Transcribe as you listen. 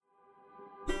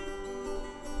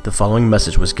The following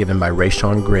message was given by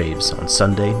Rayshawn Graves on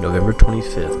Sunday, November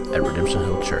 25th at Redemption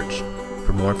Hill Church.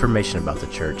 For more information about the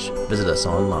church, visit us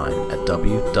online at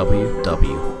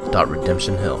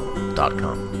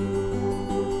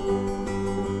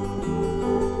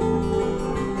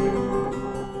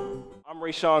www.redemptionhill.com. I'm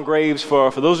Rayshawn Graves.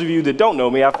 For those of you that don't know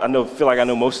me, I feel like I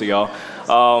know most of y'all.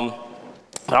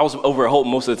 I was over at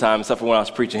Holton most of the time, except for when I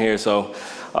was preaching here. So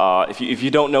if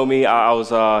you don't know me, I was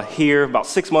here about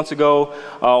 6 months ago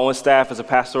on staff as a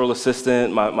pastoral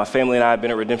assistant. My family and I have been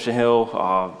at Redemption Hill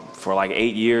for like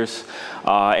 8 years.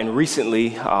 And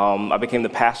recently, I became the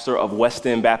pastor of West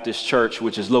End Baptist Church,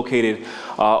 which is located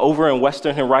over in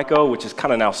Western Henrico, which is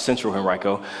kind of now Central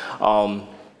Henrico.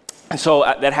 And so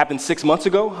that happened 6 months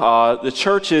ago. The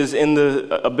church is in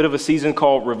a bit of a season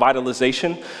called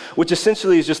revitalization, which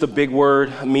essentially is just a big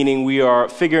word, meaning we are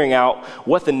figuring out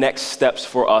what the next steps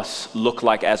for us look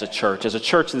like as a church. As a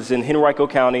church that's in Henrico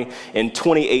County in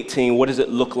 2018, what does it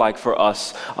look like for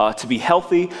us to be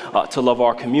healthy, to love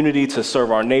our community, to serve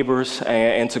our neighbors,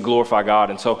 and to glorify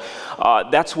God? And so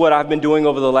that's what I've been doing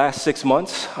over the last 6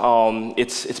 months.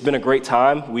 It's been a great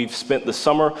time. We've spent the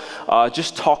summer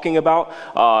just talking about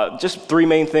just three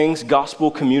main things: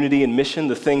 gospel, community, and mission,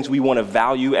 the things we want to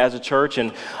value as a church.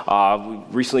 And we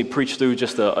recently preached through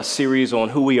just a series on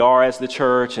who we are as the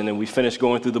church, and then we finished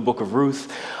going through the book of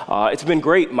Ruth. It's been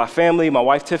great. My family, my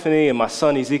wife Tiffany, and my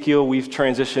son Ezekiel, we've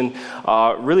transitioned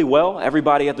really well.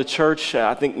 Everybody at the church,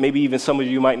 I think maybe even some of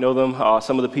you might know them,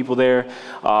 some of the people there.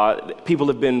 People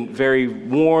have been very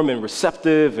warm and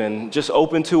receptive and just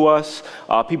open to us.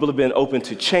 People have been open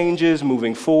to changes,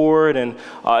 moving forward, and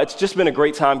it's just been a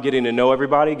great time getting to know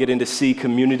everybody, getting to see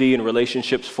community and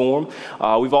relationships form.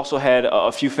 We've also had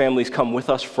a few families come with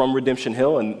us from Redemption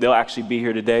Hill, and they'll actually be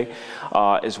here today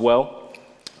as well.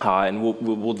 And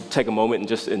we'll take a moment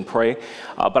and pray.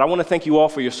 But I want to thank you all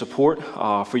for your support,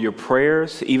 for your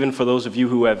prayers, even for those of you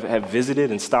who have visited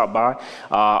and stopped by.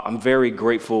 I'm very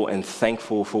grateful and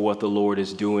thankful for what the Lord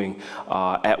is doing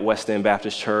at West End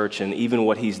Baptist Church, and even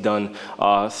what He's done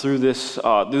through this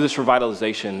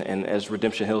revitalization, and as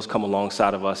Redemption Hill's come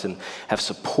alongside of us and have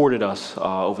supported us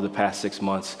over the past 6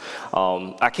 months.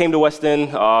 I came to West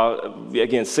End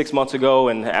again 6 months ago,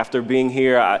 and after being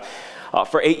here,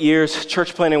 for 8 years,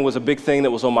 church planting was a big thing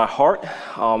that was on my heart.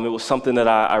 It was something that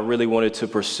I really wanted to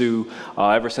pursue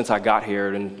ever since I got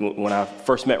here. And when I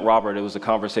first met Robert, it was a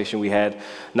conversation we had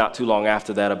not too long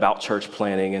after that about church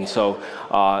planting. And so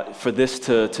for this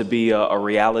to be a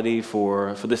reality,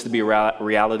 for this to be a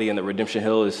reality, and that Redemption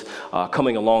Hill is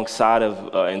coming alongside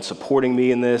of and supporting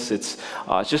me in this, it's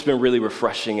just been really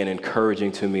refreshing and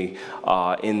encouraging to me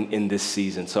in this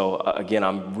season. So again,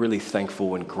 I'm really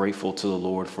thankful and grateful to the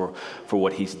Lord for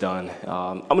what He's done.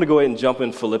 I'm going to go ahead and jump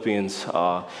in Philippians,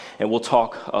 and we'll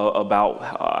talk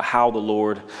about how the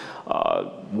Lord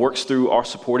works through our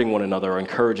supporting one another,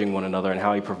 encouraging one another, and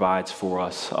how He provides for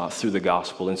us through the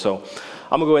gospel. And so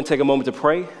I'm going to go ahead and take a moment to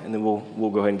pray, and then we'll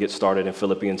go ahead and get started in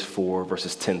Philippians 4,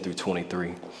 verses 10 through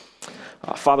 23.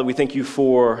 Father, we thank you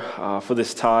for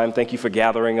this time. Thank you for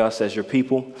gathering us as your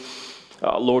people.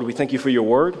 Lord, we thank you for your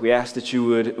word. We ask that you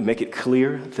would make it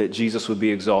clear that Jesus would be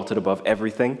exalted above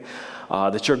everything,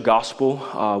 that your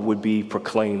gospel would be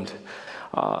proclaimed.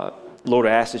 Lord,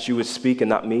 I ask that you would speak and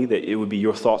not me, that it would be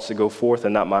your thoughts that go forth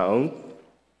and not my own.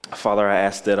 Father, I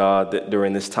ask that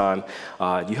during this time,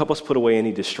 you help us put away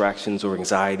any distractions or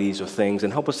anxieties or things,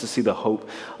 and help us to see the hope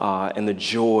and the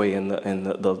joy and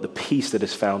the peace that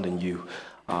is found in you.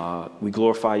 We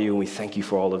glorify you and we thank you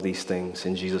for all of these things.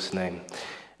 In Jesus' name,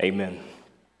 amen.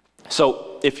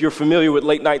 So if you're familiar with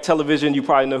late night television, you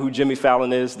probably know who Jimmy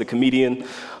Fallon is, the comedian,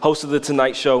 host of The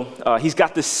Tonight Show. He's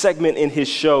got this segment in his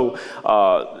show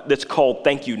that's called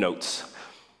Thank You Notes.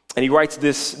 And he writes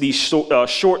these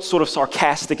short, sort of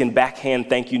sarcastic and backhand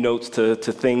thank you notes to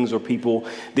things or people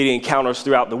that he encounters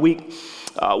throughout the week.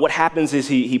 What happens is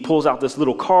he pulls out this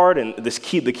little card, and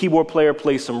the keyboard player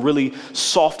plays some really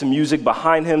soft music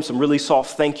behind him, some really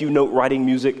soft thank you note writing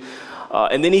music.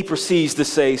 And then he proceeds to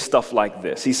say stuff like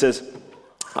this. He says,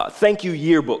 thank you,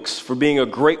 yearbooks, for being a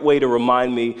great way to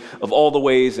remind me of all the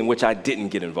ways in which I didn't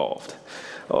get involved.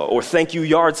 Or thank you,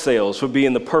 yard sales, for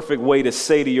being the perfect way to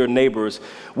say to your neighbors,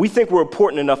 we think we're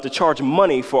important enough to charge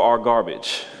money for our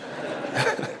garbage.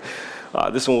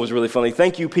 This one was really funny.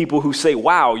 Thank you, people who say,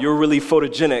 wow, you're really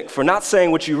photogenic, for not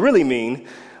saying what you really mean,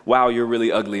 wow, you're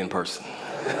really ugly in person.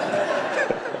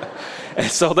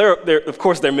 And so of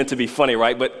course, they're meant to be funny,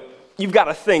 right? But you've got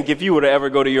to think, if you were to ever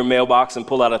go to your mailbox and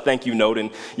pull out a thank you note, and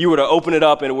you were to open it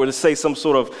up and it were to say some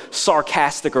sort of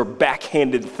sarcastic or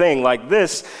backhanded thing like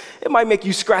this, it might make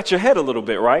you scratch your head a little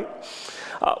bit, right?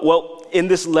 Well, in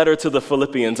this letter to the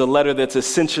Philippians, a letter that's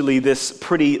essentially this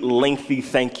pretty lengthy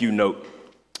thank you note,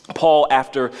 Paul,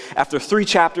 after 3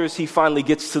 chapters, he finally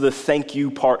gets to the thank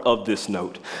you part of this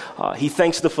note. He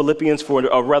thanks the Philippians for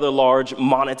a rather large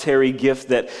monetary gift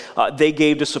that they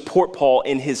gave to support Paul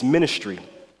in his ministry.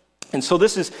 And so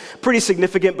this is pretty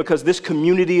significant because this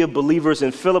community of believers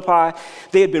in Philippi,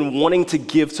 they had been wanting to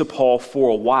give to Paul for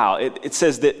a while. It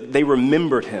says that they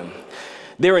remembered him.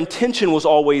 Their intention was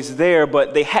always there,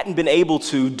 but they hadn't been able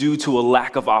to due to a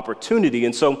lack of opportunity.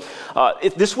 And so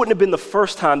this wouldn't have been the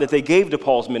first time that they gave to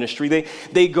Paul's ministry.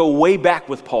 They go way back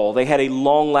with Paul. They had a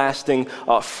long-lasting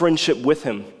friendship with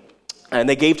him. And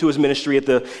they gave to his ministry at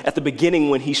the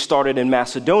beginning when he started in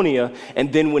Macedonia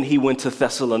and then when he went to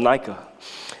Thessalonica.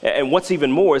 And what's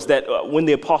even more is that when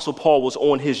the Apostle Paul was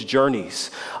on his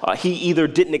journeys, he either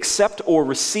didn't accept or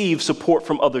receive support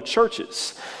from other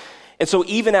churches. And so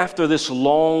even after this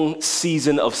long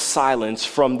season of silence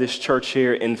from this church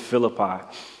here in Philippi,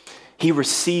 he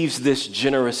receives this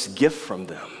generous gift from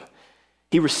them.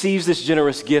 He receives this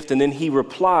generous gift, and then he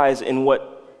replies in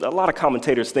what a lot of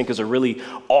commentators think is a really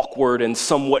awkward and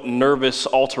somewhat nervous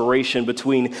alteration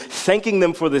between thanking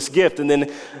them for this gift and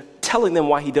then telling them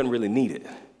why he doesn't really need it.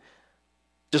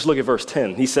 Just look at verse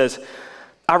 10. He says,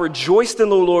 I rejoiced in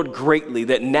the Lord greatly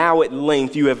that now at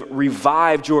length you have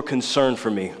revived your concern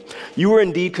for me. You were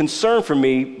indeed concerned for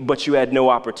me, but you had no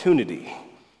opportunity.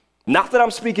 Not that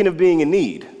I'm speaking of being in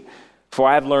need, for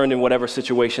I have learned in whatever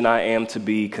situation I am to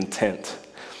be content.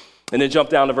 And then jump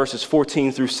down to verses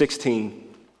 14 through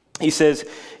 16. He says,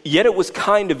 yet it was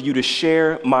kind of you to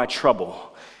share my trouble.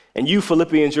 And you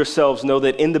Philippians yourselves know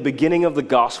that in the beginning of the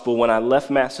gospel, when I left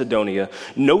Macedonia,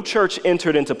 no church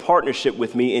entered into partnership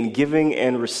with me in giving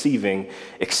and receiving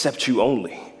except you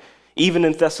only. Even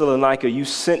in Thessalonica, you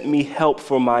sent me help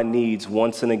for my needs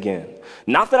once and again.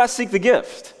 Not that I seek the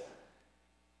gift,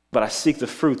 but I seek the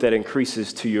fruit that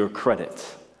increases to your credit.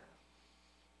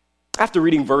 After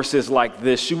reading verses like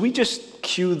this, should we just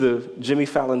cue the Jimmy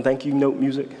Fallon thank you note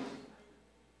music?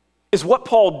 Is what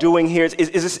Paul doing here,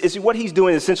 is what he's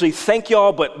doing essentially, thank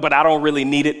y'all, but I don't really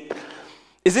need it?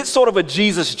 Is it sort of a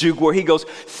Jesus juke where he goes,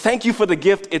 thank you for the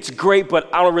gift, it's great, but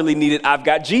I don't really need it, I've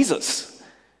got Jesus?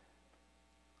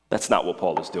 That's not what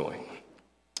Paul is doing.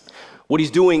 What he's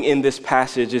doing in this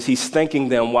passage is he's thanking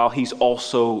them while he's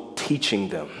also teaching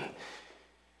them.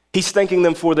 He's thanking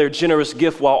them for their generous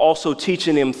gift while also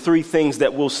teaching them 3 things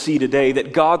that we'll see today,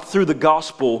 that God through the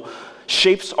gospel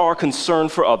shapes our concern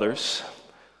for others,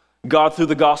 God through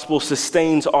the gospel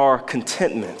sustains our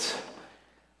contentment,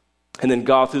 and then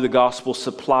God through the gospel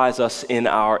supplies us in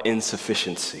our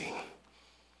insufficiency.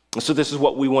 And so this is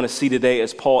what we want to see today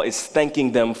as Paul is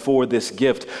thanking them for this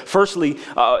gift. Firstly,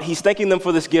 he's thanking them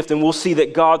for this gift, and we'll see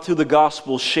that God through the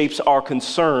gospel shapes our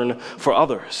concern for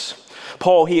others.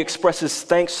 Paul, he expresses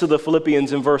thanks to the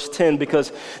Philippians in verse 10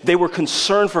 because they were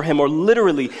concerned for him, or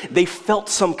literally, they felt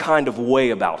some kind of way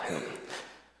about him.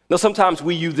 Now, sometimes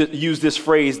we use this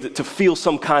phrase to feel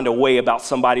some kind of way about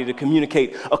somebody, to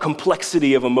communicate a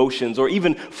complexity of emotions or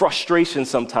even frustration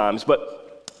sometimes.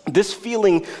 But this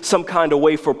feeling some kind of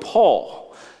way for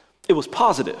Paul, it was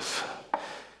positive.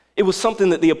 It was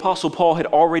something that the Apostle Paul had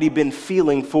already been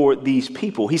feeling for these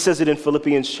people. He says it in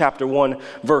Philippians chapter 1,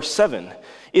 verse 7.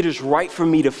 It is right for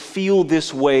me to feel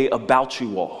this way about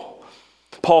you all.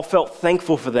 Paul felt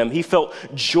thankful for them. He felt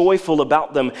joyful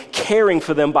about them, caring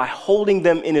for them by holding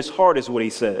them in his heart, is what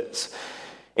he says.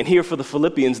 And here for the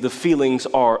Philippians, the feelings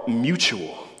are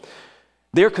mutual.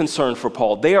 They're concerned for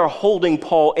Paul. They are holding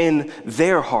Paul in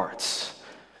their hearts.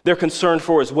 They're concerned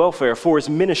for his welfare, for his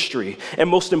ministry, and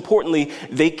most importantly,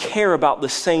 they care about the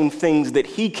same things that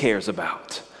he cares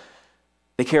about.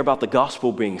 They care about the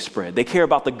gospel being spread. They care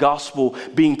about the gospel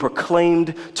being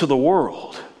proclaimed to the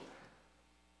world.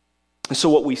 And so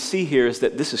what we see here is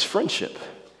that this is friendship.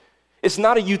 It's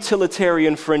not a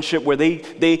utilitarian friendship where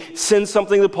they send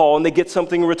something to Paul and they get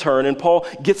something in return, and Paul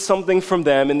gets something from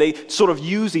them and they sort of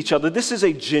use each other. This is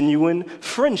a genuine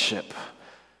friendship.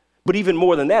 But even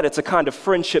more than that, it's a kind of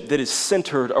friendship that is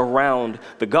centered around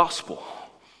the gospel.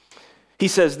 He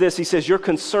says this, he says, your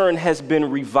concern has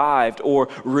been revived or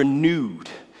renewed.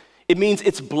 It means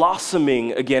it's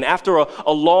blossoming again. After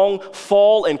a long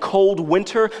fall and cold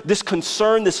winter, this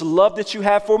concern, this love that you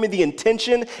have for me, the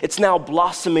intention, it's now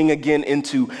blossoming again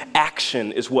into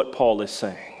action, is what Paul is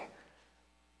saying.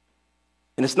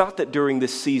 And it's not that during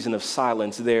this season of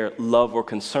silence, their love or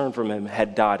concern from him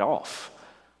had died off.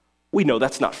 We know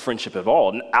that's not friendship at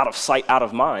all. Out of sight, out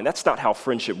of mind. That's not how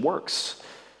friendship works.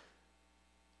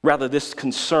 Rather, this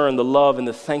concern, the love and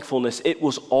the thankfulness, it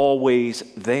was always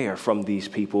there from these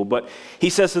people. But he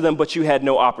says to them, but you had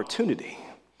no opportunity.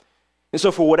 And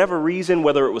so for whatever reason,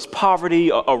 whether it was poverty,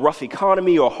 a rough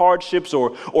economy, or hardships,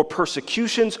 or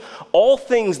persecutions, all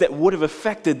things that would have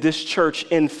affected this church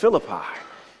in Philippi,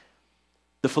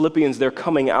 the Philippians, they're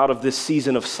coming out of this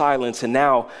season of silence, and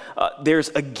now there's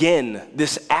again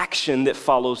this action that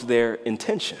follows their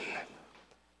intention.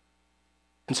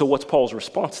 And so what's Paul's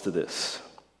response to this?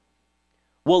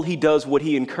 Well, he does what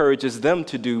he encourages them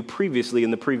to do previously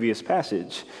in the previous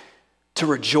passage, to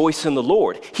rejoice in the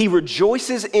Lord. He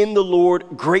rejoices in the Lord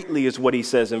greatly is what he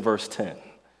says in verse 10.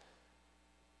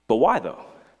 But why though?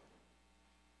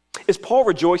 Is Paul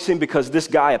rejoicing because this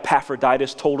guy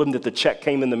Epaphroditus told him that the check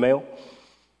came in the mail?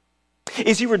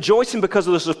 Is he rejoicing because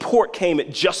of the support came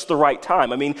at just the right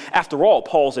time? I mean, after all,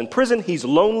 Paul's in prison, he's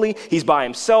lonely, he's by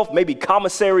himself, maybe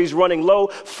commissary's running low,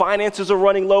 finances are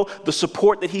running low, the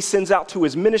support that he sends out to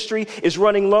his ministry is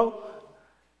running low?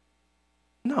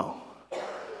 No.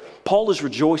 Paul is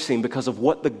rejoicing because of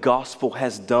what the gospel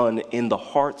has done in the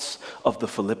hearts of the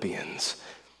Philippians.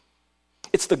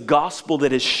 It's the gospel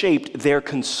that has shaped their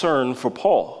concern for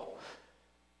Paul.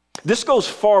 This goes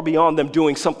far beyond them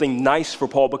doing something nice for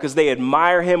Paul because they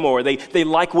admire him or they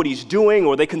like what he's doing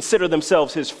or they consider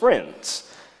themselves his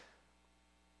friends.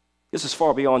 This is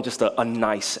far beyond just a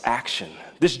nice action.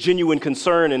 This genuine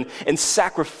concern and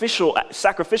sacrificial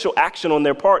action on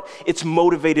their part, it's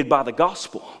motivated by the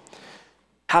gospel.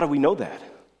 How do we know that?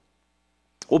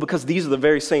 Well, because these are the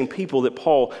very same people that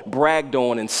Paul bragged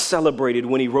on and celebrated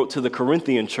when he wrote to the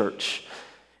Corinthian church.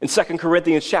 In 2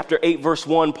 Corinthians chapter 8, verse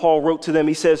 1, Paul wrote to them,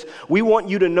 he says, "We want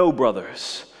you to know,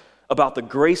 brothers, about the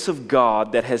grace of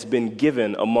God that has been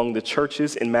given among the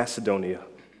churches in Macedonia.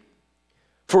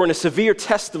 For in a severe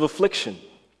test of affliction,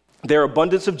 their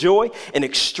abundance of joy and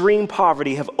extreme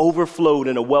poverty have overflowed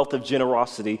in a wealth of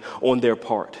generosity on their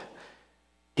part."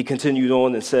 He continued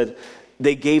on and said,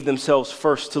 "They gave themselves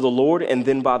first to the Lord and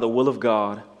then by the will of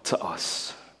God to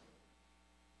us."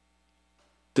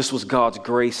 This was God's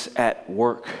grace at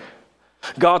work.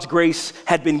 God's grace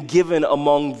had been given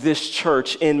among this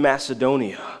church in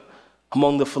Macedonia,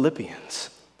 among the Philippians.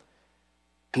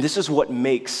 And this is what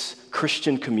makes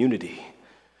Christian community.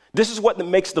 This is what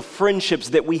makes the friendships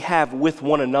that we have with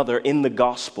one another in the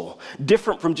gospel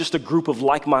different from just a group of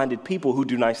like-minded people who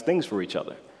do nice things for each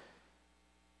other.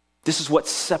 This is what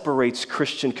separates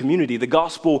Christian community. The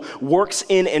gospel works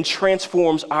in and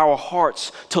transforms our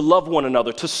hearts to love one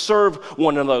another, to serve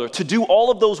one another, to do all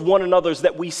of those one another's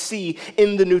that we see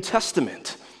in the New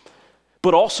Testament,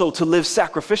 but also to live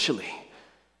sacrificially.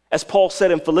 As Paul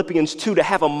said in Philippians 2, to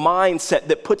have a mindset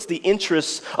that puts the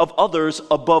interests of others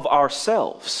above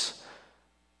ourselves.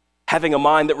 Having a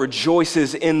mind that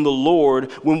rejoices in the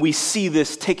Lord when we see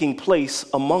this taking place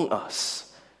among us.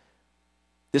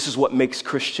 This is what makes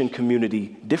Christian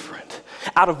community different.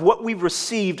 Out of what we've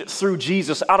received through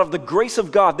Jesus, out of the grace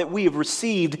of God that we have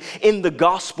received in the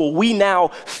gospel, we now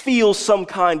feel some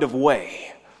kind of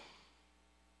way.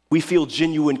 We feel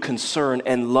genuine concern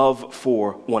and love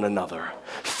for one another,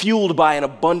 fueled by an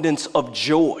abundance of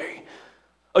joy,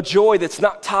 a joy that's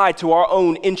not tied to our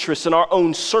own interests and our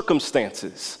own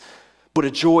circumstances, but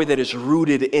a joy that is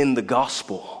rooted in the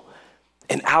gospel.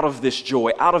 And out of this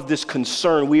joy, out of this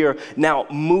concern, we are now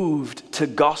moved to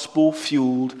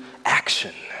gospel-fueled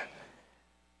action.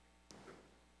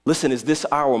 Listen, is this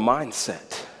our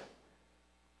mindset?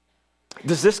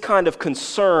 Does this kind of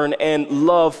concern and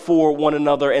love for one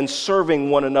another and serving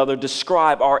one another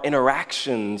describe our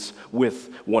interactions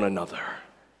with one another?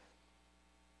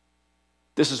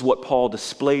 This is what Paul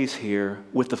displays here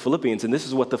with the Philippians, and this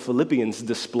is what the Philippians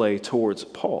display towards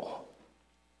Paul.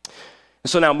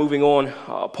 So now moving on,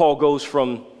 Paul goes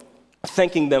from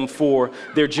thanking them for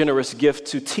their generous gift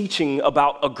to teaching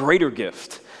about a greater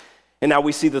gift. And now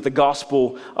we see that the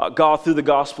gospel, God through the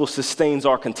gospel sustains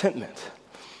our contentment.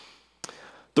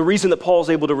 The reason that Paul's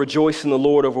able to rejoice in the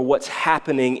Lord over what's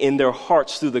happening in their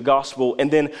hearts through the gospel and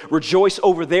then rejoice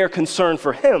over their concern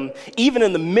for him, even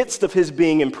in the midst of his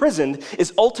being imprisoned,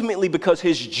 is ultimately because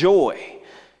his joy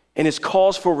and his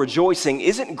cause for rejoicing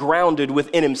isn't grounded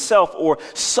within himself or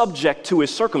subject to his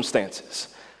circumstances.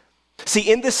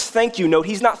 See, in this thank you note,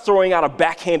 he's not throwing out a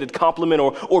backhanded compliment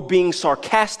or being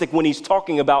sarcastic when he's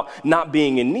talking about not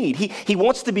being in need. He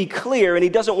wants to be clear, and he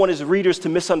doesn't want his readers to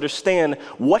misunderstand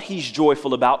what he's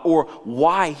joyful about or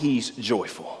why he's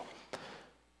joyful.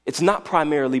 It's not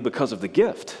primarily because of the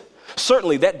gift.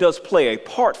 Certainly, that does play a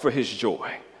part for his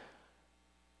joy.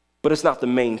 But it's not the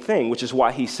main thing, which is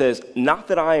why he says, not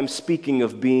that I am speaking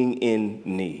of being in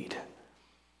need.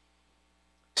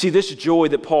 See, this joy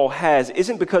that Paul has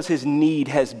isn't because his need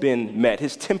has been met,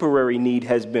 his temporary need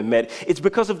has been met. It's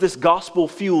because of this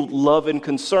gospel-fueled love and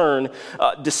concern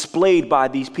displayed by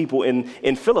these people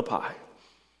in Philippi.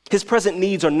 His present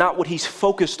needs are not what he's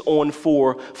focused on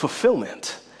for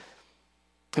fulfillment.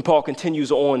 And Paul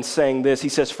continues on saying this. He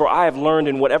says, "For I have learned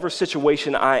in whatever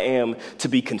situation I am to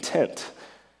be content."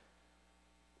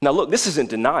 Now look, this isn't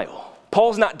denial.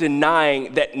 Paul's not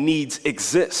denying that needs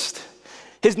exist.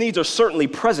 His needs are certainly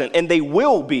present, and they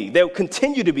will be. They'll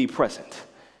continue to be present.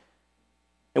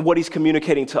 And what he's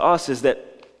communicating to us is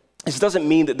that this doesn't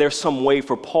mean that there's some way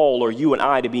for Paul or you and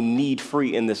I to be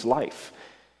need-free in this life.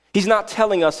 He's not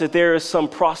telling us that there is some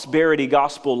prosperity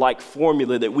gospel-like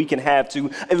formula that we can have to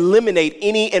eliminate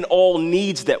any and all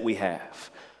needs that we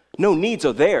have. No, needs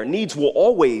are there. Needs will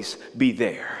always be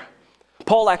there.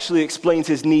 Paul actually explains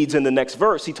his needs in the next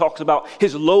verse. He talks about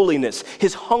his lowliness,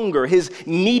 his hunger, his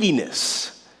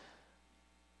neediness.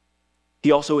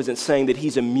 He also isn't saying that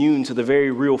he's immune to the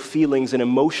very real feelings and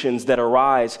emotions that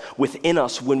arise within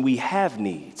us when we have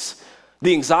needs.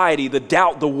 The anxiety, the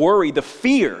doubt, the worry, the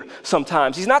fear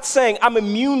sometimes. He's not saying I'm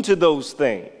immune to those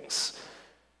things.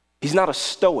 He's not a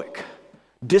stoic,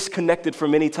 disconnected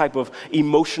from any type of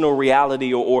emotional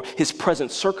reality or his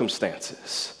present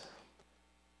circumstances.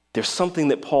 There's something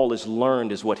that Paul has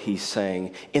learned, is what he's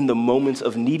saying, in the moments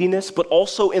of neediness, but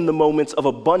also in the moments of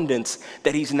abundance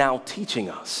that he's now teaching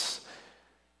us.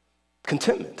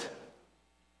 Contentment.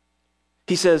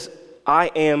 He says,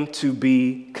 I am to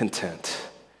be content.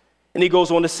 And he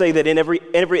goes on to say that in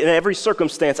every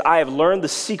circumstance, I have learned the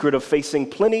secret of facing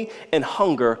plenty and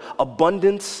hunger,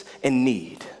 abundance and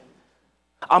need.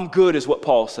 I'm good, is what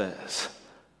Paul says.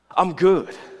 I'm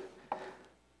good.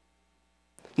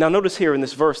 Now notice here in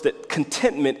this verse that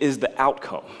contentment is the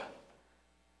outcome,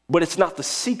 but it's not the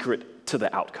secret to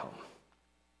the outcome.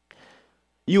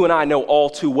 You and I know all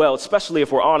too well, especially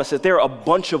if we're honest, that there are a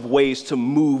bunch of ways to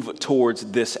move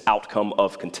towards this outcome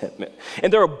of contentment.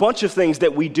 And there are a bunch of things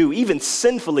that we do, even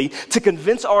sinfully, to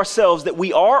convince ourselves that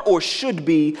we are or should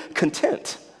be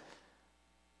content.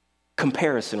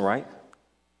 Comparison, right?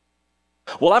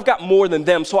 Well, I've got more than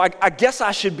them, so I guess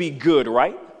I should be good,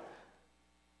 right?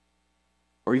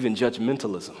 Or even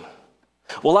judgmentalism.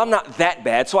 Well, I'm not that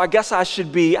bad, so I guess I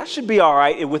should be all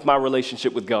right with my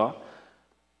relationship with God.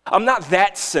 I'm not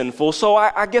that sinful, so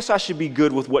I guess I should be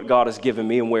good with what God has given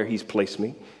me and where he's placed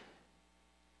me.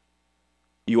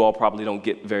 You all probably don't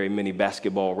get very many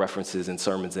basketball references in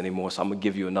sermons anymore, so I'm going to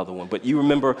give you another one. But you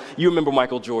remember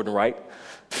Michael Jordan, right?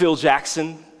 Phil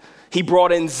Jackson. He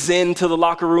brought in Zen to the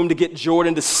locker room to get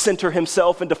Jordan to center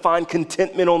himself and to find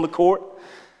contentment on the court.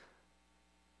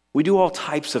 We do all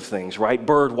types of things, right?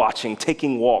 Bird watching,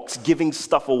 taking walks, giving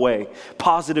stuff away,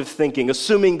 positive thinking,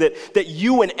 assuming that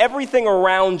you and everything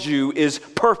around you is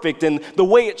perfect and the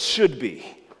way it should be.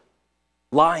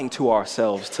 Lying to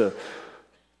ourselves to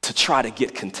try to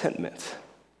get contentment.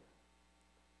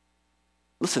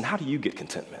 Listen, how do you get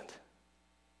contentment?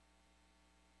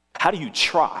 How do you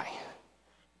try?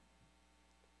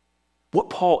 What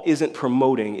Paul isn't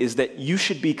promoting is that you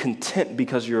should be content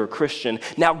because you're a Christian.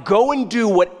 Now go and do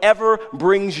whatever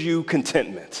brings you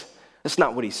contentment. That's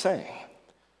not what he's saying.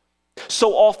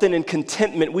 So often in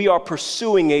contentment, we are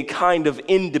pursuing a kind of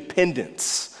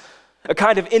independence. A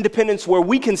kind of independence where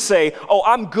we can say, oh,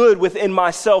 I'm good within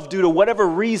myself due to whatever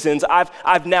reasons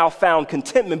I've now found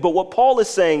contentment. But what Paul is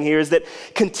saying here is that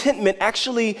contentment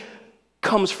actually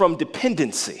comes from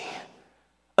dependency,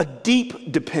 a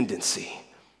deep dependency.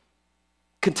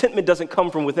 Contentment doesn't come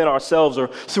from within ourselves or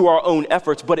through our own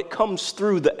efforts, but it comes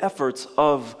through the efforts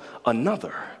of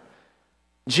another,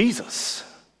 Jesus.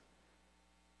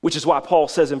 Which is why Paul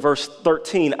says in verse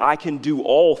 13, I can do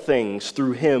all things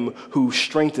through him who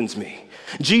strengthens me.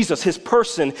 Jesus, his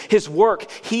person, his work,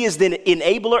 he is the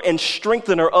enabler and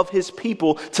strengthener of his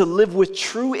people to live with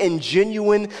true and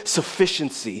genuine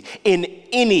sufficiency in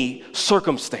any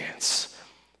circumstance,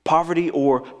 poverty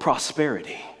or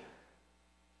prosperity.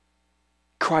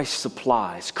 Christ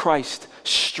supplies, Christ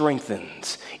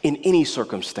strengthens in any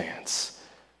circumstance.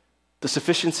 The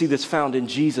sufficiency that's found in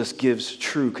Jesus gives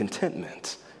true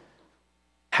contentment.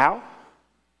 How?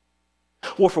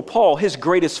 Well, for Paul, his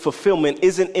greatest fulfillment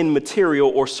isn't in material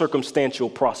or circumstantial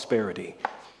prosperity.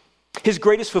 His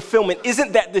greatest fulfillment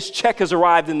isn't that this check has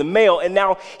arrived in the mail and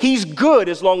now he's good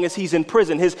as long as he's in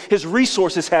prison. His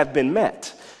resources have been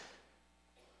met.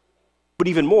 But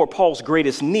even more, Paul's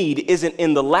greatest need isn't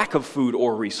in the lack of food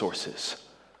or resources.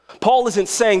 Paul isn't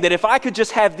saying that if I could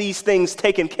just have these things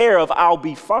taken care of, I'll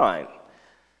be fine.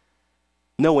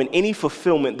 No, in any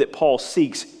fulfillment that Paul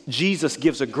seeks, Jesus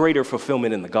gives a greater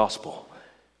fulfillment in the gospel.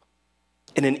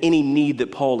 And in any need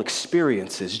that Paul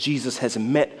experiences, Jesus has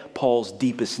met Paul's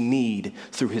deepest need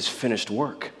through his finished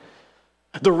work.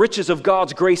 The riches of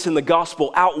God's grace in the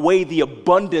gospel outweigh the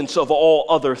abundance of all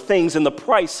other things, and the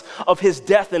price of his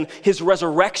death and his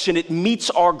resurrection, it meets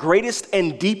our greatest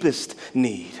and deepest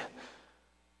need.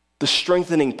 The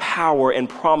strengthening power and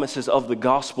promises of the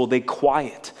gospel, they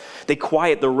quiet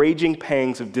the raging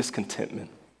pangs of discontentment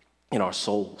in our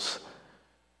souls.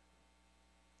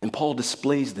 And Paul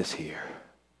displays this here.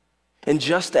 And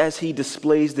just as he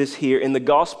displays this here in the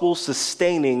gospel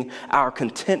sustaining our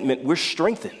contentment, we're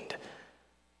strengthened.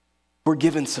 We're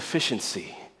given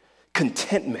sufficiency,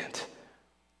 contentment.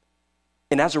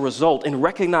 And as a result, in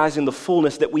recognizing the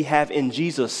fullness that we have in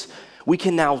Jesus, we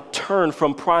can now turn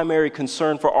from primary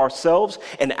concern for ourselves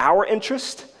and our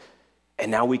interest, and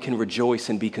now we can rejoice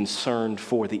and be concerned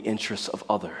for the interests of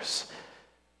others.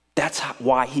 That's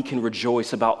why he can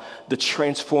rejoice about the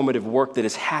transformative work that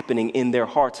is happening in their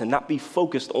hearts and not be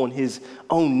focused on his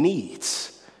own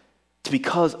needs. It's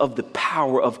because of the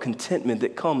power of contentment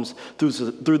that comes through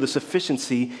the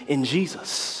sufficiency in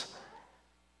Jesus.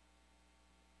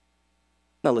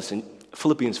 Now listen,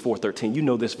 Philippians 4:13, you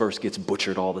know this verse gets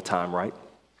butchered all the time, right?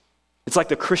 It's like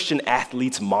the Christian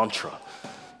athlete's mantra.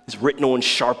 It's written on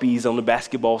Sharpies on the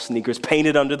basketball sneakers,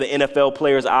 painted under the NFL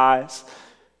players' eyes.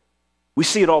 We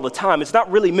see it all the time. It's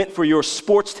not really meant for your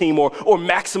sports team or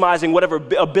maximizing whatever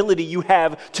ability you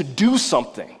have to do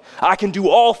something. I can do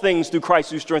all things through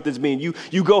Christ who strengthens me. And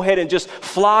you go ahead and just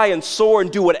fly and soar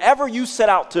and do whatever you set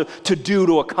out to do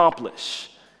to accomplish.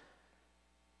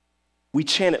 We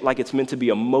chant it like it's meant to be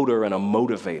a motor and a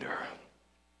motivator.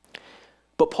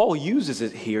 But Paul uses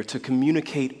it here to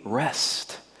communicate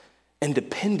rest and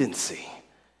dependency.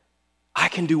 I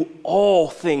can do all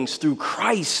things through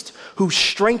Christ who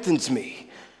strengthens me.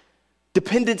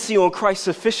 Dependency on Christ's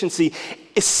sufficiency,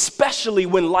 especially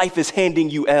when life is handing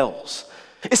you L's.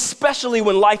 Especially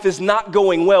when life is not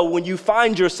going well, when you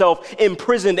find yourself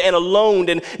imprisoned and alone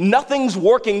and nothing's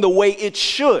working the way it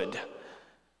should.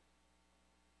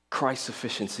 Christ's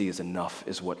sufficiency is enough,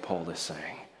 is what Paul is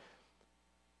saying.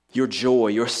 Your joy,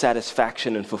 your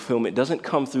satisfaction and fulfillment doesn't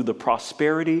come through the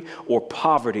prosperity or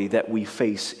poverty that we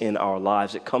face in our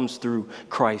lives. It comes through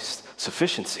Christ's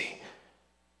sufficiency.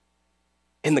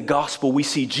 In the gospel, we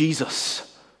see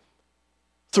Jesus,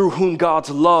 through whom God's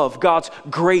love, God's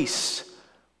grace,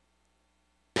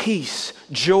 peace,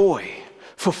 joy,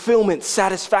 fulfillment,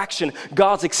 satisfaction,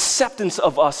 God's acceptance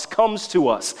of us comes to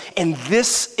us. And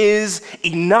this is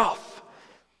enough.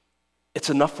 It's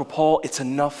enough for Paul. It's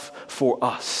enough for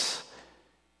us.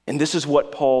 And this is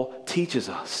what Paul teaches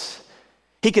us.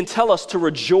 He can tell us to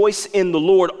rejoice in the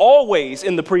Lord always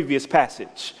in the previous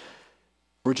passage.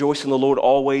 Rejoice in the Lord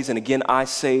always. And again, I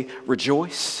say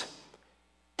rejoice.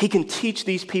 He can teach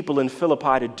these people in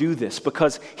Philippi to do this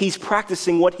because he's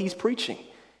practicing what he's preaching.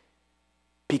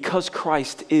 Because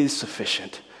Christ is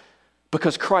sufficient,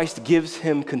 because Christ gives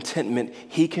him contentment,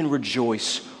 he can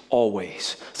rejoice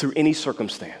always through any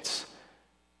circumstance,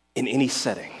 in any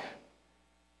setting.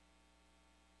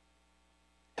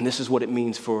 And this is what it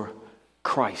means for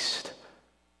Christ,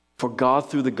 for God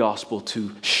through the gospel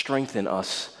to strengthen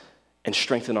us and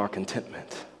strengthen our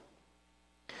contentment.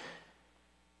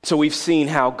 So we've seen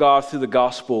how God through the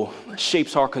gospel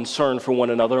shapes our concern for one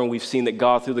another, and we've seen that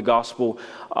God through the gospel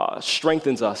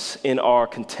strengthens us in our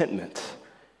contentment.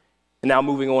 And now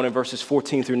moving on in verses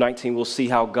 14 through 19, we'll see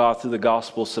how God through the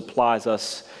gospel supplies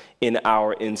us in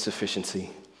our insufficiency.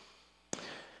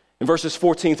 In verses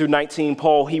 14 through 19,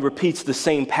 Paul, he repeats the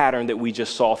same pattern that we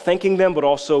just saw, thanking them but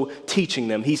also teaching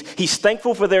them. He's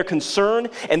thankful for their concern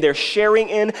and their sharing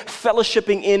in,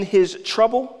 fellowshipping in his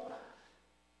trouble,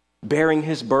 bearing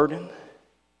his burden.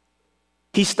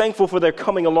 He's thankful for their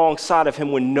coming alongside of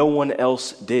him when no one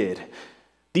else did.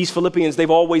 These Philippians,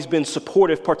 they've always been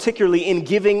supportive, particularly in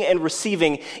giving and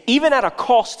receiving, even at a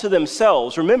cost to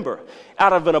themselves. Remember,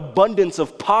 out of an abundance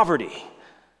of poverty,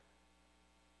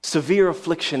 severe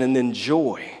affliction, and then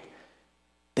joy,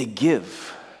 they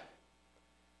give.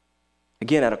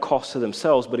 Again, at a cost to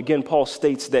themselves. But again, Paul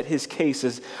states that his case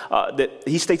is that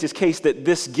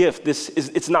this gift,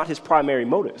 it's not his primary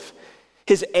motive.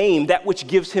 His aim, that which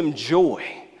gives him joy.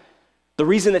 The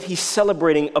reason that he's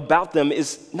celebrating about them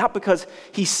is not because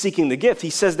he's seeking the gift.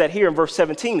 He says that here in verse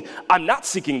 17, I'm not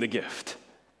seeking the gift.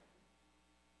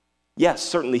 Yes,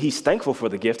 certainly he's thankful for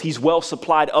the gift. He's well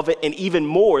supplied of it, and even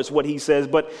more is what he says.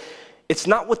 But it's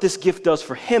not what this gift does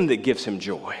for him that gives him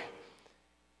joy.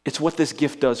 It's what this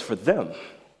gift does for them.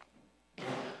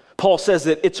 Paul says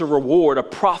that it's a reward, a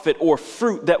profit, or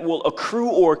fruit that will accrue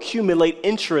or accumulate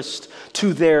interest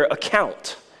to their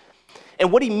account.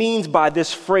 And what he means by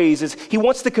this phrase is he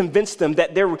wants to convince them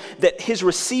that his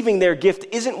receiving their gift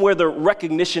isn't where the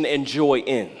recognition and joy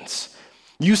ends.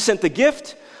 You sent the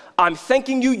gift, I'm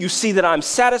thanking you. You see that I'm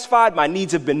satisfied. My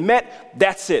needs have been met.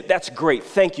 That's it. That's great.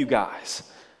 Thank you, guys.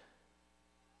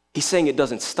 He's saying it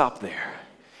doesn't stop there.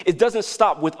 It doesn't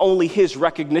stop with only his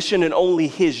recognition and only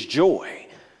his joy.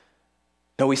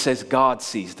 No, he says God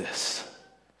sees this.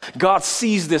 God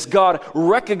sees this. God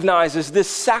recognizes this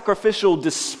sacrificial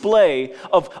display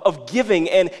of giving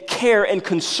and care and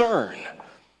concern.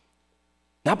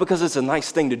 Not because it's a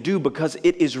nice thing to do, because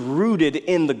it is rooted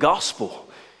in the gospel.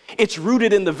 It's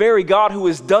rooted in the very God who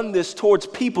has done this towards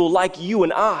people like you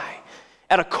and I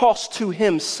at a cost to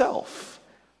himself.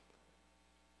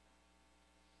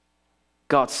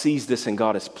 God sees this and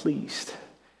God is pleased.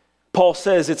 Paul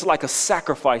says it's like a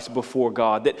sacrifice before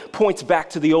God that points back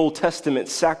to the Old Testament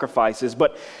sacrifices,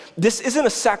 but this isn't a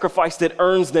sacrifice that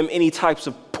earns them any types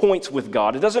of points with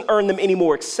God. It doesn't earn them any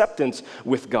more acceptance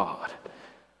with God.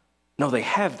 No, they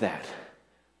have that.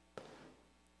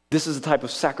 This is a type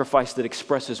of sacrifice that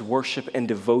expresses worship and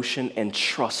devotion and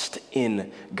trust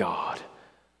in God.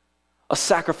 A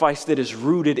sacrifice that is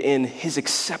rooted in his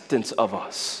acceptance of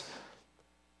us,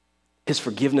 his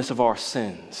forgiveness of our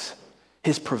sins,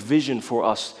 his provision for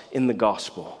us in the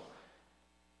gospel.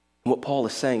 And what Paul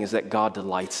is saying is that God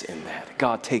delights in that.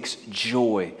 God takes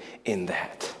joy in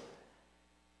that.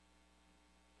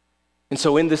 And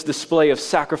so in this display of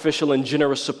sacrificial and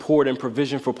generous support and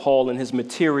provision for Paul and his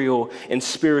material and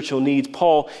spiritual needs,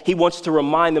 Paul, he wants to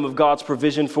remind them of God's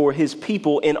provision for his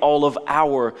people in all of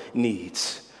our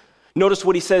needs. Notice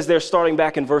what he says there starting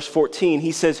back in verse 14.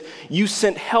 He says, you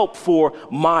sent help for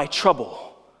my trouble.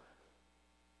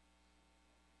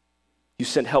 You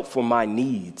sent help for my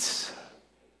needs,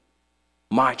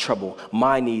 my trouble,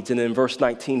 my needs. And then in verse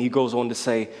 19, he goes on to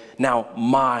say, now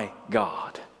my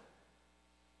God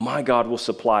will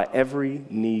supply every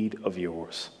need of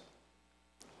yours.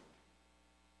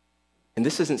 And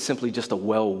this isn't simply just a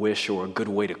well wish or a good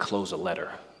way to close a letter.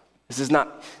 There's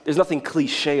nothing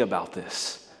cliche about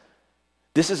this.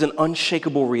 This is an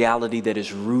unshakable reality that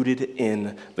is rooted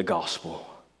in the gospel.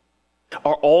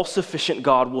 Our all-sufficient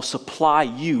God will supply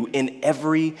you in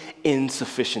every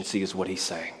insufficiency, is what he's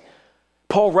saying.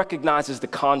 Paul recognizes the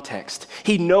context.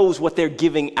 He knows what they're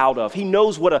giving out of. He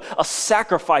knows what a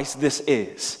sacrifice this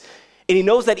is. And he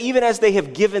knows that even as they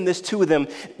have given this to them,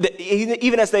 that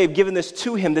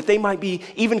they might be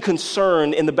even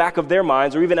concerned in the back of their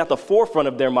minds or even at the forefront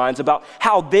of their minds about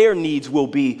how their needs will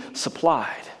be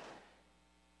supplied.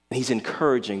 And he's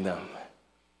encouraging them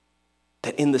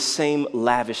that in the same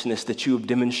lavishness that you have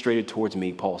demonstrated towards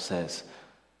me, Paul says,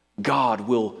 God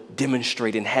will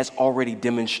demonstrate and has already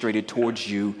demonstrated towards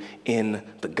you in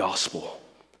the gospel.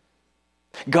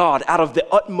 God, out of the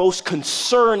utmost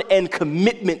concern and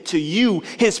commitment to you,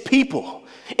 his people,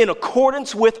 in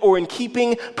accordance with or in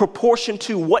keeping proportion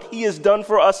to what he has done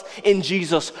for us in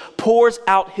Jesus, pours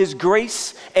out his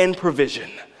grace and provision.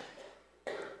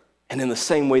 And in the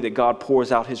same way that God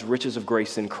pours out his riches of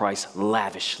grace in Christ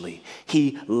lavishly,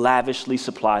 he lavishly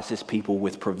supplies his people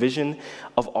with provision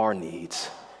of our needs.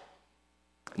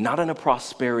 Not in a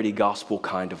prosperity gospel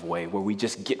kind of way where we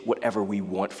just get whatever we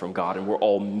want from God and we're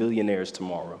all millionaires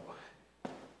tomorrow.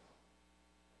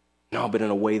 No, but in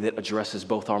a way that addresses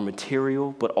both our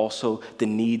material but also the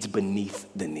needs beneath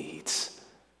the needs.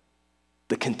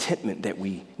 The contentment that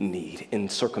we need in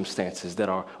circumstances that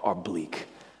are bleak.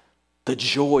 The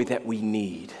joy that we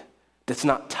need that's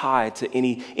not tied to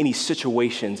any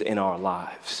situations in our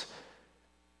lives.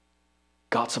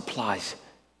 God supplies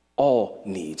all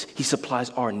needs. He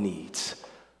supplies our needs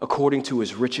according to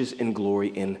his riches and glory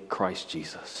in Christ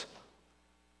Jesus.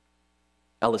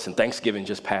 Now listen, Thanksgiving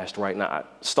just passed right now. I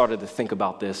started to think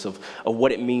about this of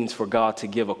what it means for God to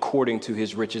give according to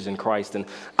his riches in Christ. And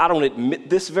I don't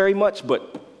admit this very much,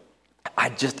 but I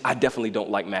definitely don't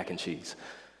like mac and cheese.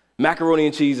 Macaroni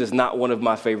and cheese is not one of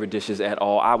my favorite dishes at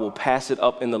all. I will pass it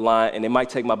up in the line, and they might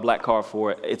take my black card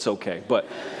for it. It's okay, but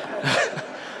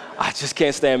I just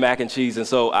can't stand mac and cheese. And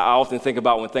so I often think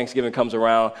about when Thanksgiving comes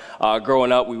around,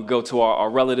 growing up, we would go to our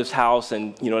relative's house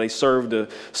and, they serve the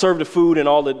food and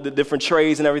all the different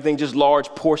trays and everything, just large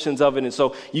portions of it. And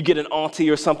so you get an auntie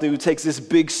or something who takes this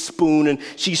big spoon and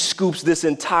she scoops this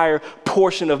entire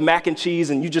portion of mac and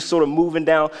cheese and you just sort of moving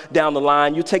down the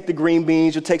line. You take the green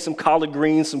beans, you take some collard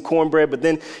greens, some cornbread, but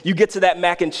then you get to that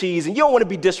mac and cheese and you don't want to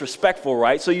be disrespectful,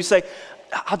 right? So you say,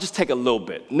 I'll just take a little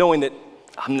bit, knowing that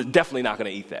I'm definitely not going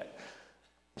to eat that.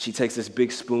 She takes this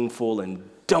big spoonful and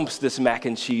dumps this mac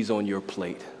and cheese on your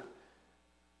plate.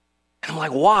 And I'm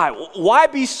like, why? Why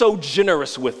be so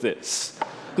generous with this?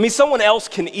 I mean, someone else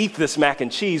can eat this mac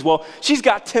and cheese. Well, she's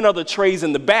got 10 other trays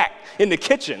in the back, in the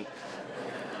kitchen.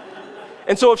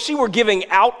 And so if she were giving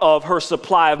out of her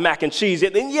supply of mac and cheese,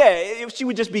 then yeah, she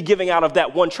would just be giving out of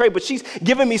that one tray. But she's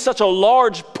given me such a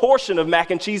large portion of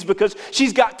mac and cheese because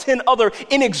she's got 10 other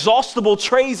inexhaustible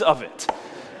trays of it.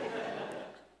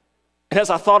 And as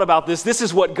I thought about this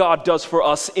is what God does for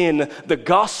us in the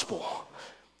gospel.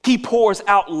 He pours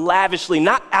out lavishly,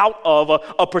 not out of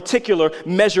a particular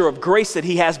measure of grace that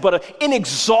he has, but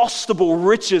inexhaustible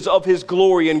riches of his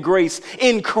glory and grace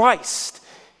in Christ.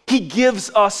 He gives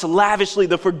us lavishly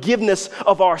the forgiveness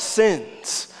of our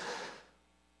sins,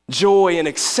 joy and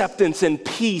acceptance and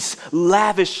peace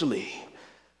lavishly.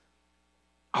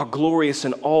 Our glorious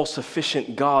and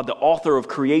all-sufficient God, the author of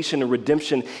creation and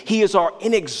redemption, he is our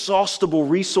inexhaustible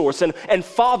resource and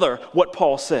Father, what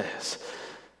Paul says,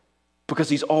 because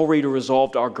he's already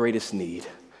resolved our greatest need,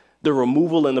 the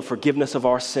removal and the forgiveness of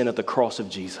our sin at the cross of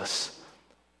Jesus.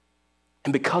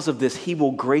 And because of this, he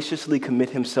will graciously commit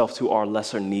himself to our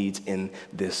lesser needs in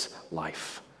this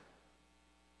life.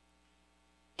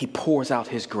 He pours out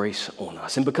his grace on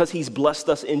us. And because he's blessed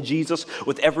us in Jesus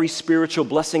with every spiritual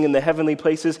blessing in the heavenly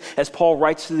places, as Paul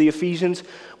writes to the Ephesians,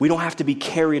 we don't have to be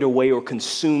carried away or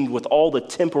consumed with all the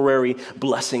temporary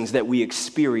blessings that we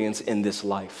experience in this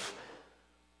life.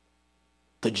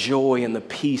 The joy and the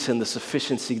peace and the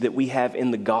sufficiency that we have in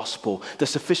the gospel, the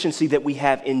sufficiency that we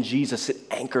have in Jesus, it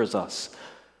anchors us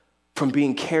from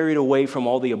being carried away from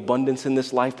all the abundance in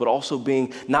this life, but also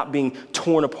not being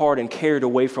torn apart and carried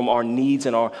away from our needs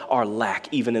and our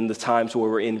lack, even in the times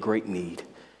where we're in great need.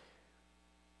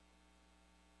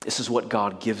 This is what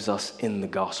God gives us in the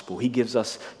gospel. He gives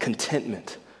us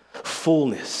contentment,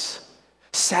 fullness,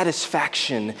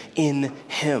 satisfaction in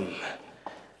him.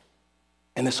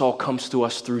 And this all comes to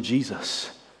us through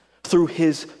Jesus, through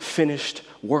his finished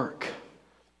work.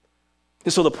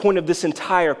 And so the point of this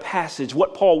entire passage,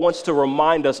 what Paul wants to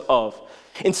remind us of,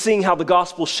 in seeing how the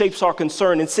gospel shapes our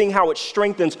concern, and seeing how it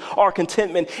strengthens our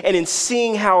contentment, and in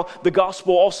seeing how the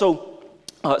gospel also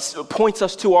points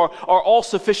us to our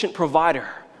all-sufficient provider,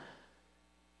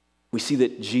 we see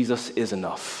that Jesus is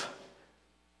enough,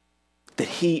 that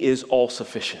he is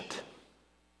all-sufficient.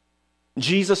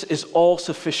 Jesus is all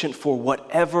sufficient for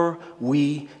whatever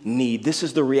we need. This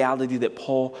is the reality that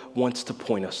Paul wants to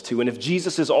point us to. And if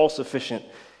Jesus is all sufficient,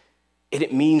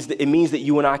 it means that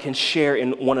you and I can share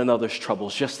in one another's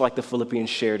troubles, just like the Philippians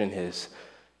shared in his.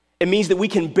 It means that we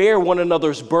can bear one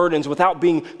another's burdens without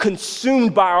being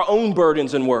consumed by our own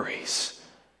burdens and worries.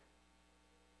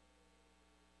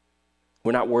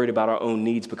 We're not worried about our own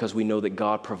needs because we know that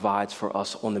God provides for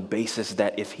us on the basis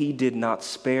that if he did not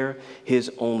spare his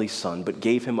only son, but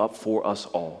gave him up for us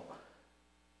all,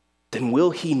 then will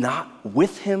he not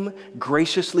with him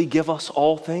graciously give us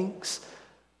all things?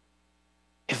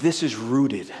 If this is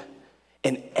rooted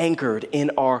and anchored in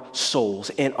our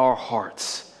souls, in our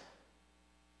hearts,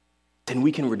 then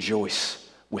we can rejoice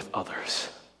with others.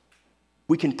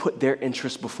 We can put their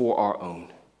interests before our own.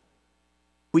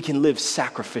 We can live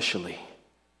sacrificially.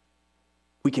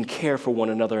 We can care for one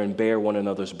another and bear one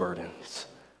another's burdens.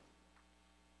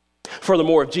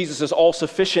 Furthermore, if Jesus is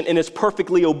all-sufficient in his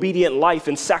perfectly obedient life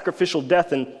and sacrificial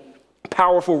death and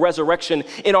powerful resurrection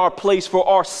in our place for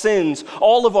our sins,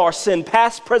 all of our sin,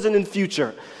 past, present, and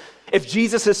future, if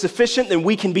Jesus is sufficient, then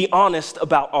we can be honest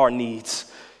about our needs.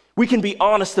 We can be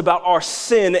honest about our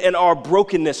sin and our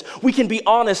brokenness. We can be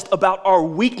honest about our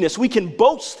weakness. We can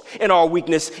boast in our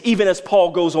weakness, even as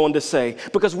Paul goes on to say,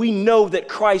 because we know that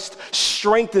Christ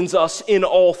strengthens us in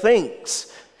all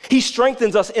things. He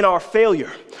strengthens us in our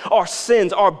failure, our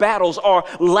sins, our battles, our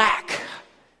lack.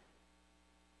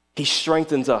 He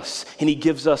strengthens us and he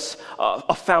gives us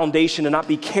a foundation to not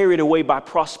be carried away by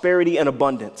prosperity and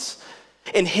abundance.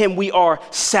 In him we are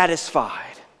satisfied.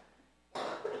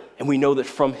 And we know that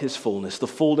from his fullness, the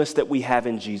fullness that we have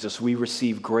in Jesus, we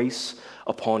receive grace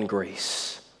upon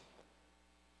grace.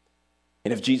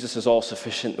 And if Jesus is all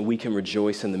sufficient, then we can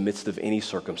rejoice in the midst of any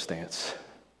circumstance.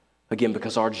 Again,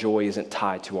 because our joy isn't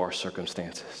tied to our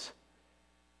circumstances.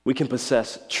 We can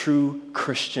possess true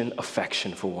Christian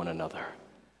affection for one another.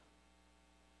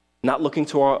 Not looking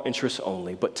to our interests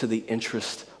only, but to the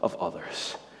interest of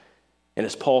others. And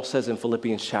as Paul says in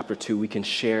Philippians chapter 2, we can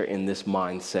share in this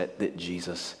mindset that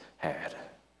Jesus had.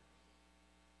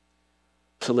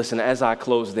 So listen, as I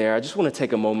close there, I just want to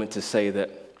take a moment to say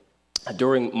that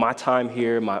during my time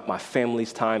here, my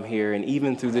family's time here, and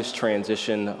even through this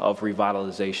transition of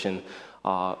revitalization,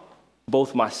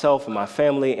 both myself and my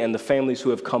family and the families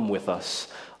who have come with us,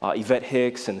 Yvette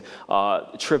Hicks and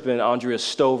Tripp and Andrea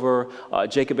Stover,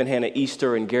 Jacob and Hannah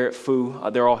Easter and Garrett Fu,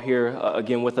 they're all here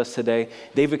again with us today.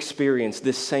 They've experienced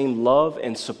this same love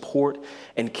and support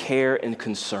and care and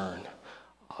concern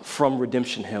from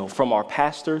Redemption Hill, from our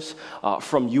pastors,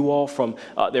 from you all, from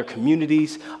their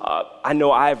communities. I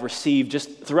know I have received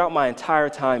just throughout my entire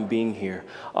time being here,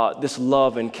 this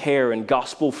love and care and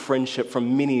gospel friendship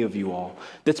from many of you all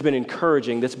that's been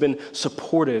encouraging, that's been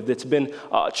supportive, that's been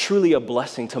truly a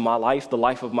blessing to my life, the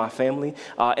life of my family,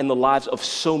 and the lives of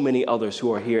so many others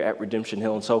who are here at Redemption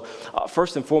Hill. And so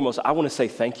first and foremost, I want to say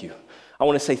thank you. I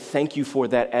want to say thank you for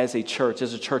that as a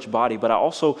church body, but I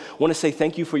also want to say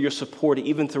thank you for your support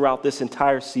even throughout this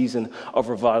entire season of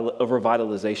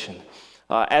revitalization.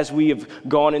 As we have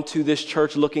gone into this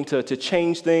church looking to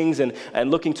change things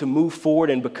and looking to move forward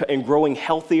and growing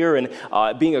healthier and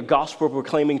being a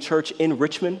gospel-proclaiming church in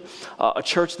Richmond, a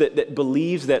church that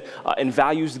believes that and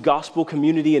values the gospel,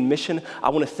 community, and mission, I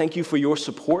want to thank you for your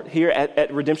support here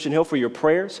at Redemption Hill, for your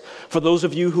prayers, for those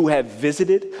of you who have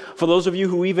visited, for those of you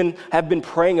who even have been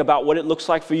praying about what it looks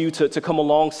like for you to come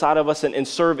alongside of us and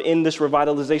serve in this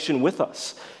revitalization with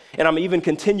us. And I'm even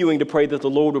continuing to pray that the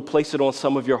Lord would place it on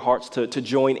some of your hearts to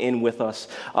join in with us.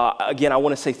 Again, I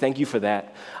want to say thank you for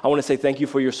that. I want to say thank you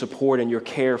for your support and your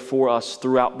care for us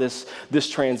throughout this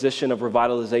transition of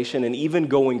revitalization and even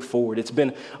going forward. It's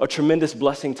been a tremendous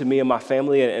blessing to me and my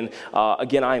family. And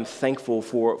again, I am thankful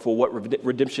for what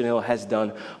Redemption Hill has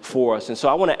done for us. And so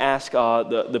I want to ask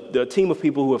the team of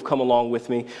people who have come along with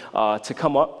me to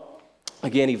come up.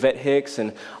 Again, Yvette Hicks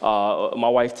and my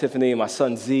wife Tiffany and my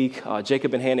son Zeke,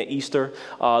 Jacob and Hannah Easter.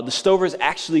 The Stovers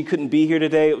actually couldn't be here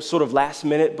today. It was sort of last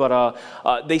minute, but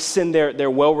they send their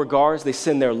well regards, they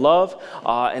send their love,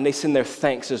 and they send their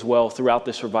thanks as well throughout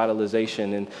this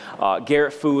revitalization. And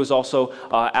Garrett Fu is also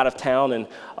out of town,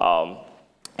 and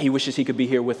he wishes he could be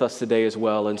here with us today as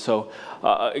well. And so,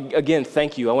 again,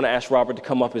 thank you. I want to ask Robert to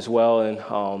come up as well,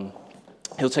 and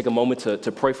he'll take a moment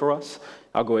to pray for us.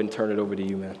 I'll go ahead and turn it over to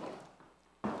you, man.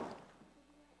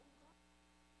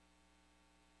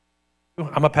 I'm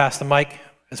going to pass the mic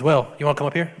as well. You want to come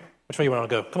up here? Which way you want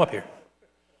to go? Come up here.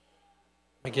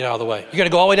 Let me get out of the way. You got to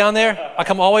go all the way down there? I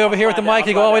come all the way over here with the mic.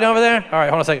 You go all the way down over there? All right,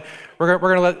 hold on a second. We're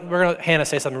going to let Hannah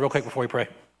say something real quick before we pray.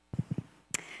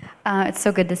 It's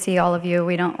so good to see all of you.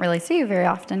 We don't really see you very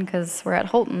often because we're at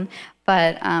Holton,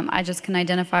 but I just can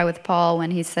identify with Paul when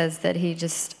he says that he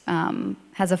just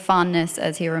has a fondness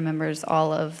as he remembers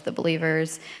all of the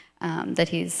believers that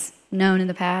he's known in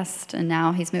the past, and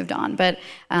now he's moved on. But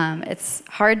it's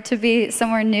hard to be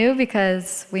somewhere new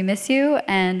because we miss you,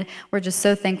 and we're just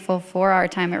so thankful for our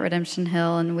time at Redemption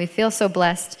Hill, and we feel so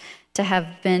blessed to have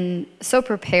been so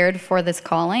prepared for this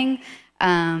calling.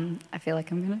 I feel like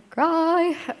I'm going to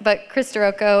cry, but Chris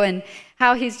DeRocco and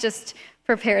how he's just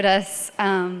prepared us.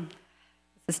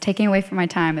 This is taking away from my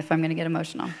time if I'm going to get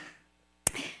emotional.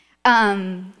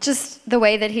 Just the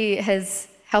way that he has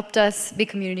helped us be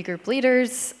community group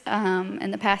leaders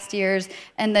in the past years,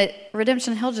 and that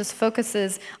Redemption Hill just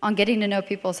focuses on getting to know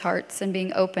people's hearts and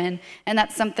being open. And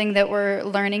that's something that we're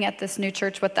learning at this new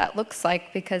church, what that looks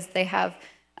like, because they have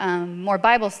more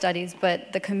Bible studies,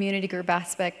 but the community group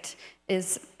aspect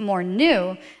is more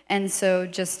new. And so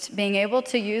just being able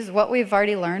to use what we've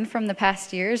already learned from the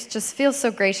past years just feels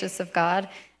so gracious of God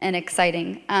and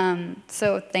exciting.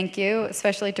 So thank you,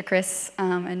 especially to Chris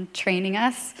and training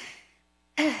us.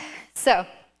 So,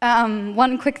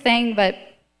 one quick thing, but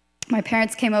my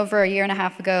parents came over a year and a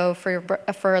half ago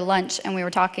for lunch, and we were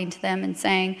talking to them and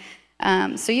saying,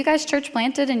 so you guys church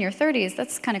planted in your 30s.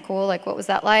 That's kind of cool. Like, what was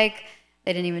that like?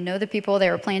 They didn't even know the people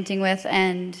they were planting with.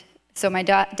 And so my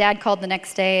dad called the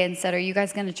next day and said, are you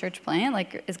guys going to church plant?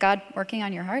 Like, is God working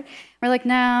on your heart? We're like,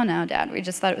 no, Dad. We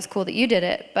just thought it was cool that you did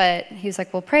it. But he was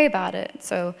like, well, pray about it.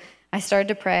 So I started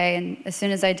to pray, and as soon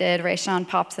as I did, Rayshawn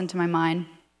pops into my mind.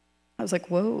 I was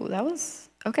like, whoa, that was,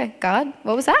 okay, God,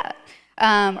 what was that?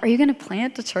 Are you going to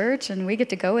plant a church and we get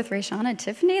to go with Rayshawn and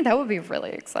Tiffany? That would be really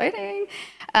exciting.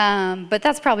 But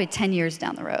that's probably 10 years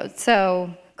down the road. So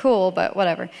cool, but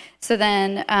whatever. So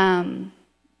then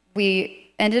we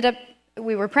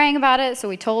were praying about it, so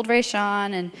we told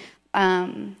Rayshawn,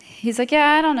 and he's like,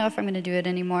 yeah, I don't know if I'm going to do it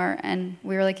anymore. And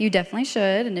we were like, you definitely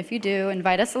should, and if you do,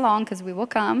 invite us along because we will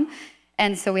come.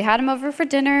 And so we had him over for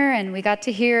dinner, and we got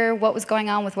to hear what was going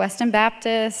on with Weston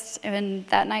Baptist. And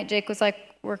that night, Jake was like,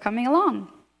 we're coming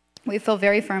along. We feel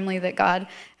very firmly that God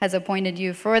has appointed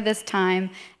you for this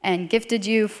time and gifted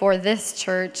you for this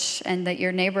church, and that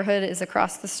your neighborhood is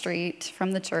across the street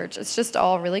from the church. It's just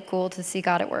all really cool to see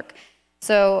God at work.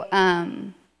 So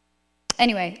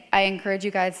anyway, I encourage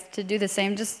you guys to do the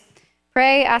same. Just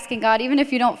pray, asking God, even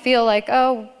if you don't feel like,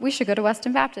 oh, we should go to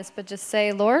Weston Baptist, but just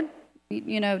say, Lord, do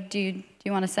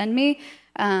you want to send me?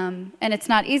 And it's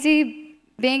not easy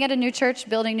being at a new church,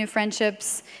 building new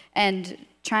friendships, and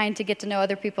trying to get to know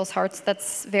other people's hearts.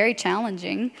 That's very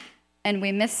challenging. and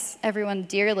we miss everyone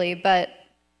dearly, but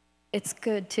it's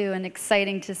good too and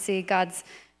exciting to see God's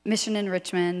mission in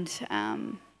Richmond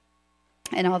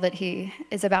and all that he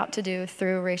is about to do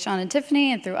through Rayshawn and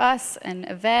Tiffany and through us and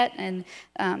Yvette and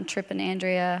Tripp and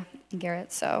Andrea and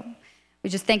Garrett. So we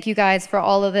just thank you guys for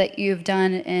all of that you've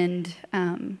done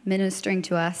and ministering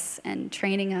to us and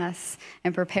training us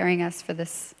and preparing us for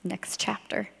this next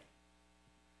chapter.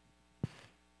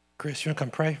 Chris, you want to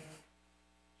come pray?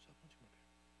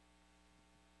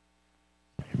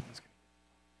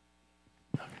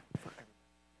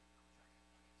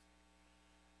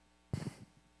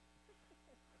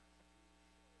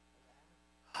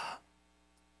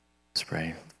 Let's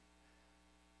pray.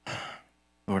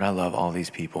 Lord, I love all these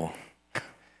people. God,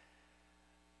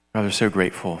 we're so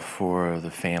grateful for the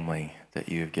family that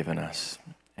you have given us.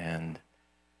 And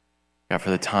God, for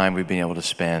the time we've been able to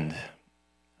spend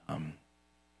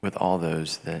with all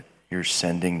those that you're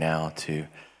sending now to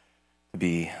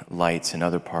be lights in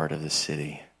other part of the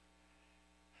city.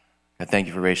 God, thank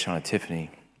you for Rayshawn and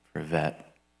Tiffany, for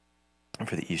Yvette, and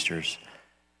for the Easters.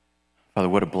 Father,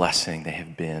 what a blessing they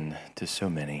have been to so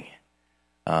many,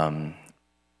 to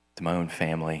my own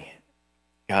family,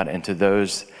 God, and to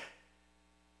those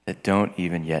that don't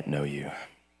even yet know you.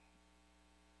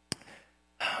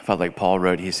 Father, like Paul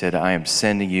wrote, he said, I am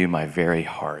sending you my very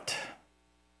heart.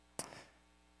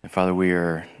 And Father, we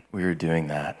are doing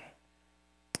that.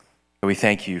 But we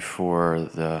thank you for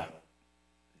the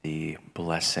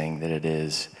blessing that it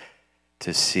is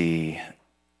to see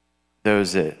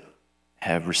those that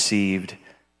have received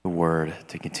the word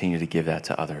to continue to give that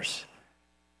to others.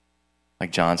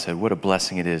 Like John said, what a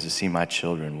blessing it is to see my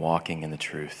children walking in the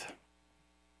truth.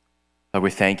 Lord, we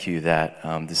thank you that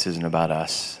this isn't about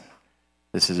us.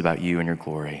 This is about you and your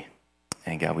glory.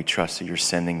 And God, we trust that you're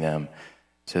sending them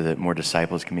so that more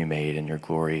disciples can be made and your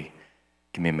glory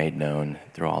can be made known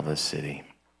through all this city.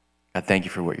 God, thank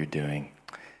you for what you're doing.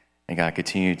 And God,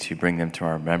 continue to bring them to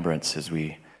our remembrance as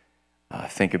we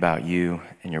think about you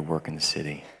and your work in the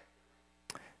city.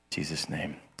 In Jesus'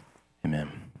 name,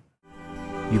 amen.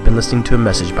 You've been listening to a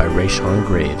message by Rayshawn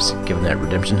Graves given at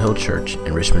Redemption Hill Church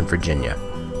in Richmond, Virginia.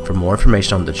 For more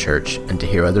information on the church and to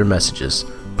hear other messages,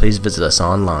 please visit us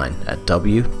online at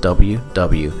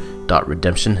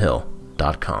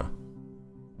www.redemptionhill.com.